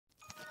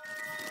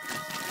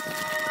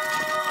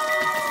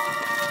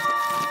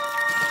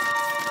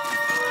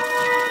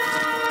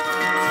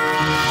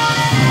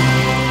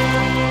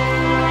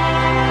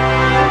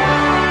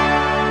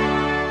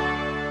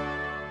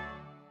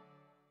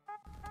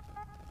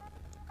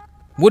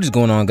What is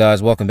going on,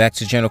 guys? Welcome back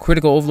to the channel.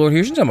 Critical Overlord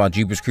here. We're talking about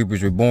Jeepers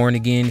Creepers Reborn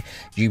again.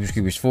 Jeepers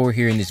Creepers 4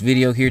 here in this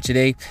video here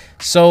today.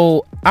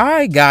 So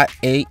I got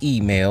a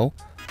email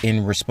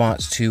in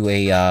response to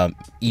a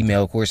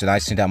email, of course, that I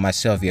sent out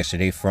myself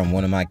yesterday from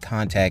one of my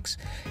contacts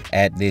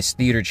at this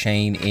theater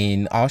chain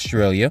in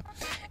Australia.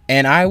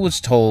 And I was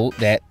told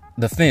that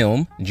the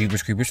film,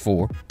 Jeepers Creepers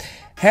 4,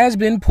 has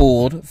been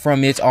pulled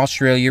from its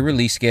Australia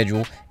release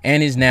schedule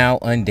and is now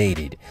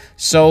undated.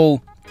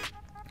 So,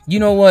 you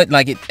know what?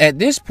 Like, at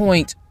this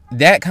point,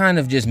 that kind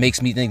of just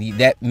makes me think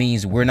that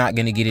means we're not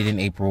going to get it in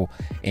April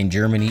in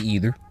Germany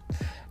either.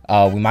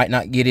 We might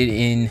not get it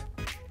in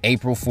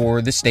April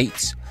for the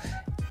States.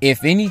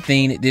 If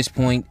anything, at this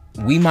point,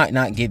 we might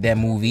not get that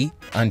movie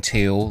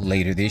until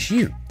later this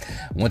year.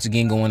 Once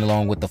again, going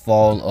along with the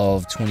fall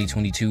of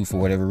 2022, for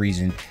whatever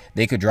reason,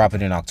 they could drop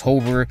it in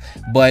October.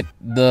 But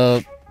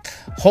the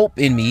hope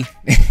in me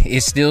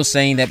is still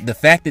saying that the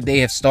fact that they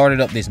have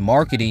started up this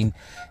marketing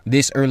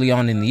this early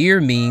on in the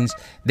year means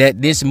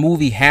that this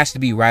movie has to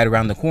be right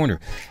around the corner,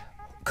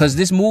 because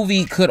this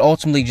movie could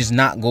ultimately just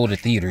not go to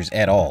theaters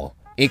at all.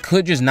 It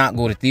could just not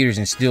go to theaters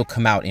and still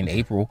come out in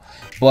April.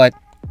 But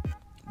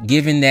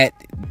given that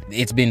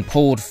it's been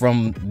pulled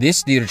from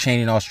this theater chain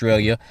in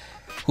Australia,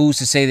 who's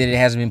to say that it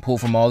hasn't been pulled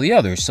from all the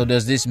others? So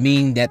does this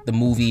mean that the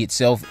movie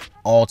itself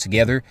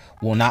altogether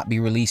will not be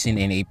releasing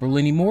in April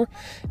anymore?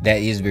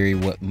 That is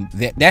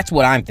that's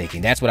what I'm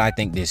thinking. That's what I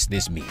think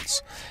this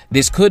means.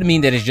 This could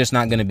mean that it's just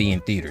not going to be in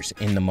theaters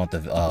in the month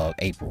of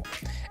April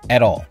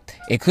at all.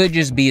 It could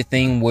just be a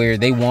thing where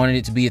they wanted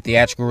it to be a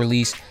theatrical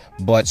release,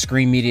 but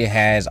Screen Media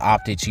has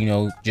opted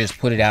to, just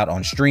put it out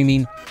on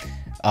streaming.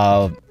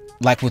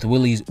 Like with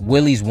Willy's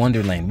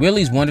Wonderland.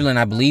 Willy's Wonderland,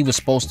 I believe, was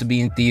supposed to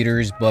be in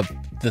theaters, but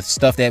the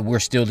stuff that we're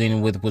still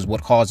dealing with was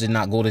what caused it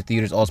not go to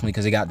theaters ultimately,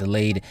 because it got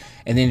delayed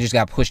and then just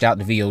got pushed out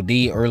to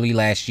VOD early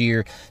last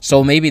year.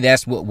 So maybe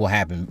that's what will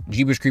happen.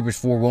 Jeepers Creepers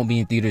 4 won't be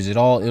in theaters at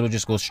all. It'll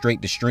just go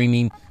straight to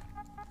streaming,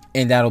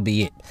 and that'll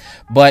be it.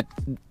 But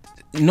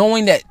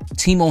knowing that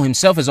Timo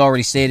himself has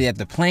already stated that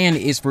the plan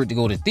is for it to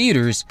go to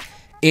theaters,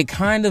 it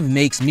kind of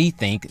makes me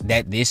think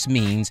that this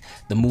means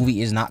the movie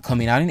is not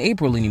coming out in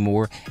April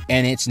anymore,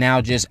 and it's now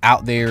just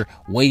out there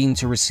waiting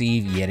to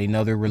receive yet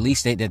another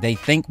release date that they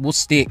think will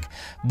stick.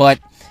 But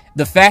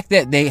the fact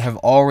that they have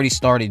already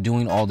started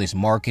doing all this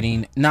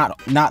marketing,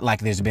 not like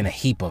there's been a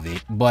heap of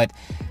it, but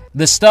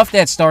the stuff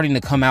that's starting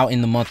to come out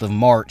in the month of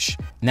March,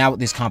 now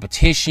with this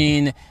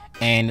competition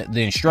and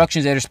the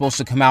instructions that are supposed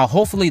to come out,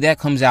 hopefully that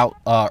comes out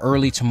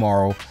early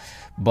tomorrow.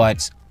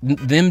 But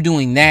them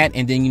doing that,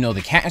 and then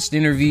the cast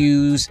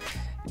interviews,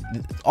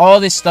 all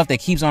this stuff that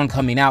keeps on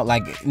coming out,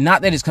 like,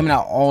 not that it's coming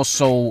out all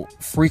so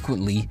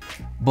frequently,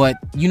 but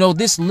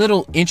this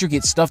little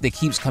intricate stuff that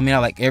keeps coming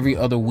out like every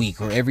other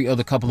week or every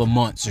other couple of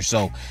months or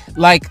so.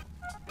 Like,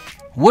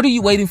 what are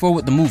you waiting for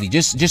with the movie?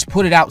 Just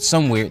put it out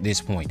somewhere at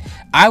this point.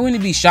 I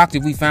wouldn't be shocked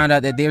if we found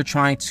out that they're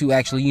trying to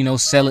actually,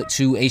 sell it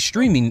to a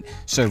streaming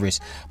service.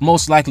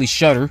 Most likely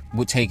Shudder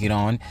would take it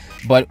on,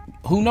 but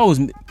who knows?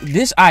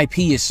 This IP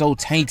is so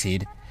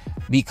tainted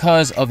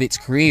because of its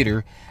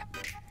creator.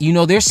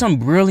 There's some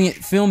brilliant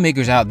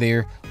filmmakers out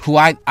there who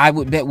I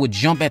would bet would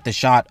jump at the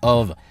shot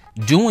of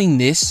doing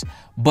this,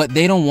 but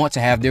they don't want to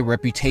have their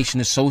reputation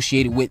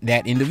associated with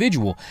that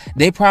individual.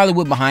 They probably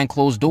would, behind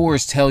closed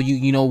doors, tell you,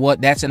 you know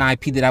what, that's an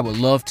IP that I would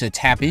love to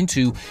tap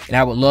into, and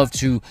I would love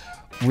to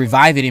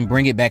revive it and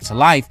bring it back to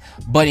life,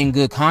 but in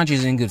good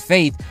conscience and good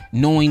faith,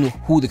 knowing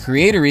who the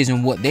creator is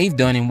and what they've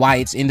done and why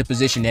it's in the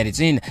position that it's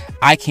in,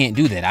 I can't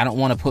do that. I don't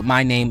want to put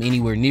my name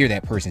anywhere near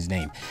that person's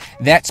name.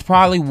 That's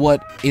probably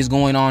what is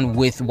going on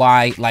with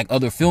why, like,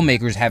 other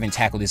filmmakers haven't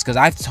tackled this, because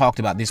I've talked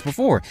about this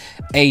before.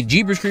 A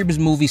Jeepers Creepers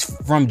movie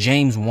from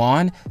James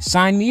Wan,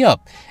 sign me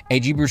up. A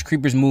Jeepers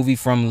Creepers movie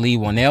from Lee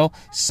Whannell,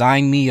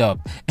 sign me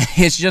up.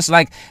 It's just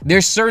like,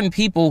 there's certain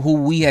people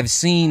who we have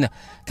seen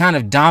kind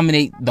of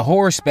dominate the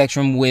horror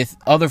spectrum with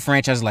other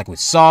franchises, like with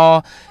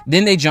Saw,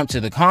 then they jump to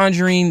The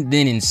Conjuring,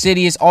 then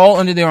Insidious, all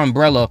under their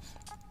umbrella,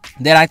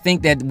 that I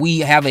think that we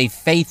have a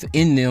faith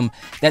in them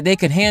that they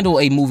could handle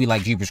a movie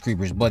like Jeepers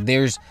Creepers. But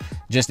there's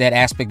just that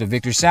aspect of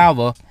Victor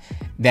Salva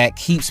that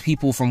keeps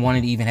people from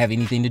wanting to even have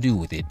anything to do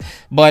with it.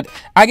 But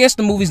I guess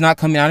the movie's not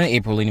coming out in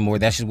April anymore.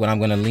 That's just what I'm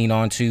going to lean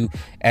on to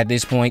at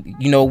this point.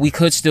 We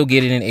could still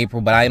get it in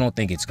April, but I don't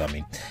think it's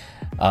coming.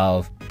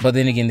 But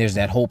then again, there's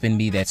that hope in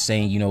me that's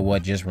saying,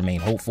 just remain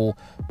hopeful.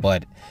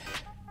 But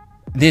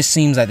this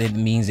seems like it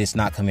means it's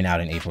not coming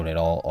out in April at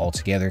all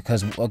altogether,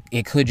 because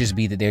it could just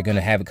be that they're going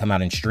to have it come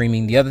out in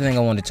streaming. The other thing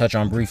I wanted to touch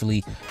on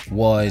briefly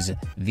was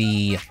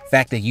the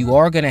fact that you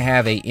are going to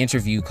have an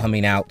interview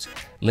coming out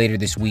later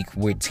this week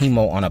with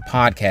Timo on a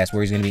podcast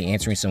where he's going to be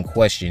answering some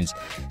questions.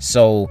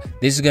 So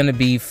this is going to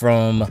be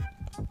from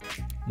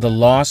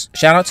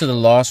shout out to the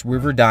Lost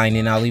River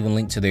Dining. I'll leave a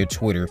link to their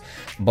Twitter.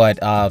 But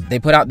they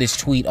put out this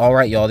tweet. All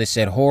right, y'all. They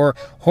said, Horror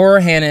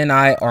Hannah and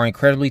I are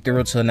incredibly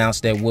thrilled to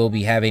announce that we'll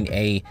be having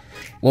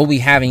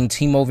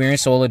Timo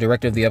Viransola,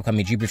 director of the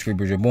upcoming Jeepers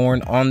Creepers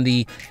Reborn, on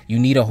the You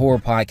Need a Horror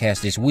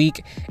podcast this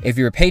week. If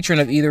you're a patron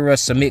of either of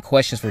us, submit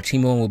questions for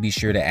Timo and we'll be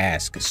sure to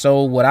ask.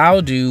 So what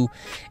I'll do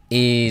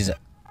is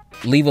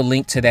leave a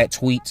link to that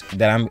tweet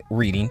that I'm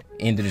reading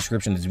in the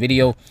description of this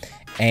video,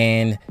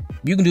 and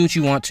you can do what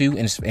you want to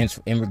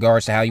in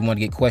regards to how you want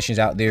to get questions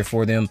out there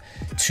for them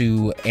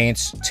to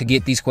answer, to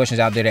get these questions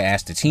out there to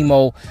ask to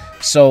Timo.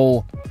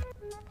 So,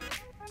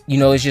 you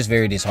know, it's just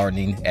very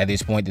disheartening at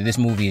this point that this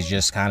movie is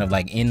just kind of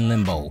like in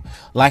limbo,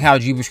 like how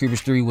Jeepers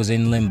Creepers 3 was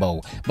in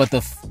limbo. But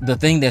the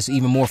thing that's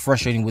even more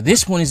frustrating with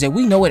this one is that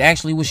we know it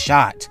actually was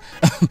shot.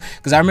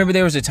 Because I remember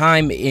there was a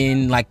time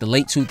in like the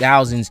late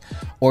 2000s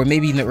or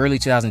maybe in the early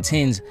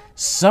 2010s,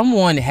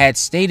 someone had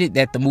stated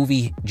that the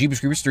movie Jeepers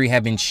Creepers 3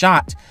 had been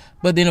shot.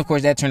 But then, of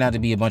course, that turned out to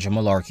be a bunch of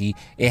malarkey.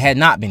 It had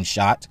not been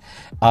shot.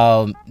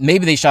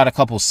 Maybe they shot a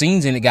couple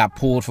scenes and it got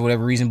pulled for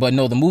whatever reason. But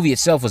no, the movie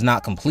itself was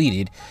not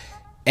completed.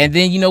 And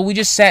then, you know, we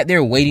just sat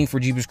there waiting for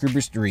Jeepers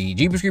Creepers 3.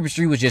 Jeepers Creepers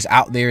 3 was just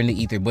out there in the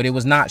ether, but it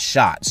was not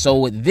shot.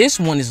 So this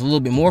one is a little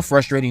bit more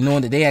frustrating,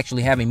 knowing that they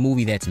actually have a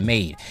movie that's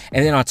made.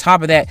 And then on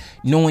top of that,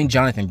 knowing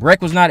Jonathan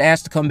Breck was not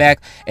asked to come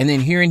back, and then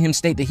hearing him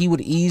state that he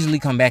would easily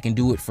come back and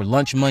do it for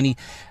lunch money.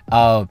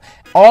 All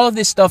of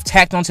this stuff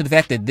tacked onto the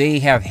fact that they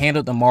have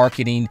handled the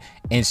marketing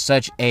in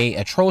such a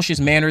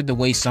atrocious manner, the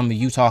way some of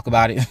you talk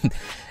about it.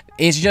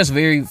 It's just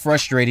very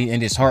frustrating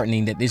and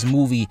disheartening that this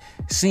movie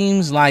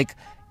seems like,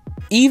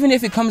 even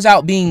if it comes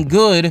out being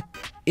good,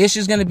 it's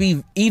just going to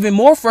be even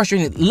more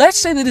frustrating. Let's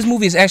say that this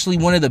movie is actually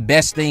one of the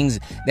best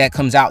things that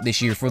comes out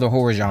this year for the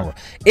horror genre.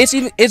 It's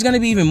going to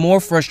be even more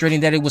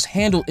frustrating that it was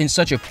handled in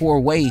such a poor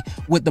way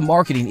with the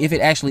marketing. If it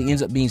actually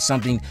ends up being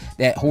something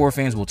that horror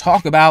fans will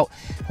talk about,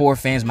 horror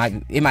fans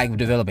might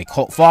develop a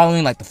cult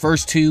following like the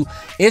first two.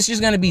 It's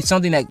just going to be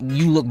something that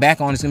you look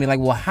back on. It's going to be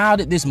like, well, how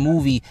did this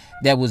movie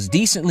that was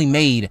decently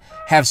made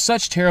have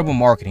such terrible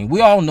marketing?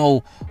 We all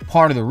know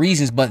part of the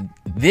reasons, but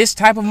this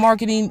type of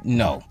marketing,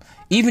 no.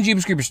 Even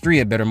Jeepers Creepers 3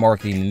 had better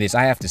marketing than this.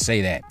 I have to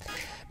say that,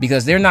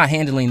 because they're not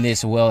handling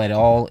this well at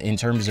all in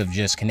terms of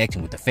just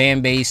connecting with the fan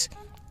base,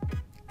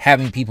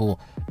 having people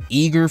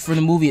eager for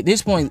the movie. At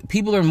this point,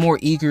 people are more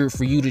eager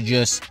for you to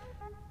just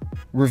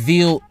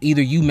reveal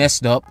either you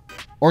messed up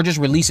or just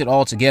release it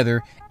all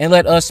together and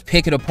let us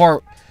pick it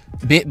apart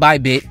bit by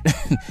bit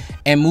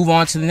and move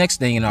on to the next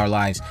thing in our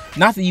lives.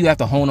 Not that you have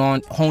to hone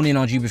in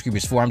on Jeepers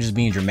Creepers 4. I'm just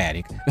being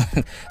dramatic.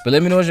 But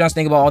let me know what y'all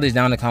think about all this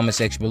down in the comment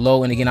section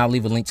below. And again, I'll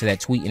leave a link to that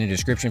tweet in the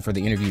description for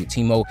the interview with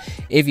Timo.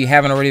 If you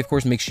haven't already, of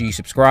course, make sure you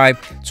subscribe,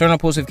 turn on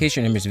post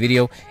notification, and miss the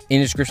video.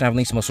 In the description, I have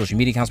links to my social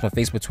media accounts, my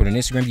Facebook, Twitter, and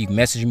Instagram. You can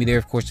message me there,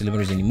 of course, to let me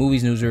know if there's any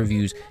movies, news, or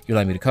reviews you'd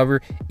like me to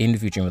cover in the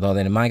future. And with all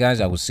that in mind,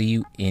 guys, I will see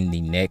you in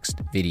the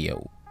next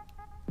video.